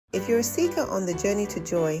If you're a seeker on the journey to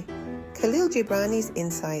joy, Khalil Gibrani's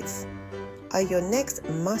insights are your next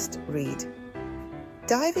must-read.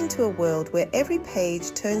 Dive into a world where every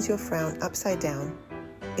page turns your frown upside down.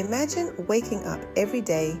 Imagine waking up every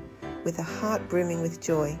day with a heart brimming with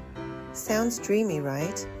joy. Sounds dreamy,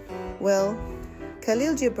 right? Well,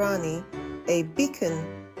 Khalil Gibrani, a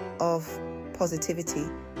beacon of positivity,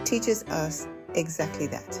 teaches us exactly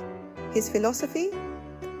that. His philosophy?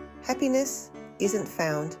 Happiness isn't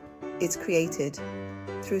found, it's created.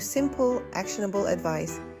 Through simple, actionable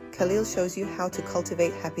advice, Khalil shows you how to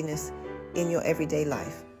cultivate happiness in your everyday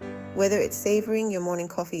life. Whether it's savoring your morning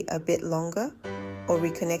coffee a bit longer or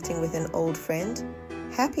reconnecting with an old friend,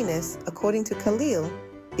 happiness, according to Khalil,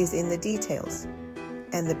 is in the details.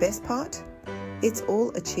 And the best part? It's all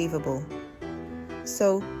achievable.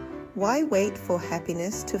 So, why wait for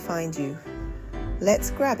happiness to find you? Let's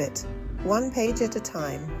grab it, one page at a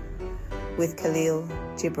time, with Khalil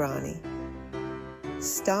Gibrani.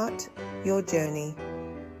 Start your journey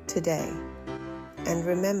today. And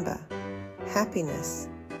remember, happiness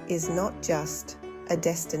is not just a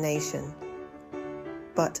destination,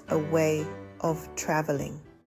 but a way of traveling.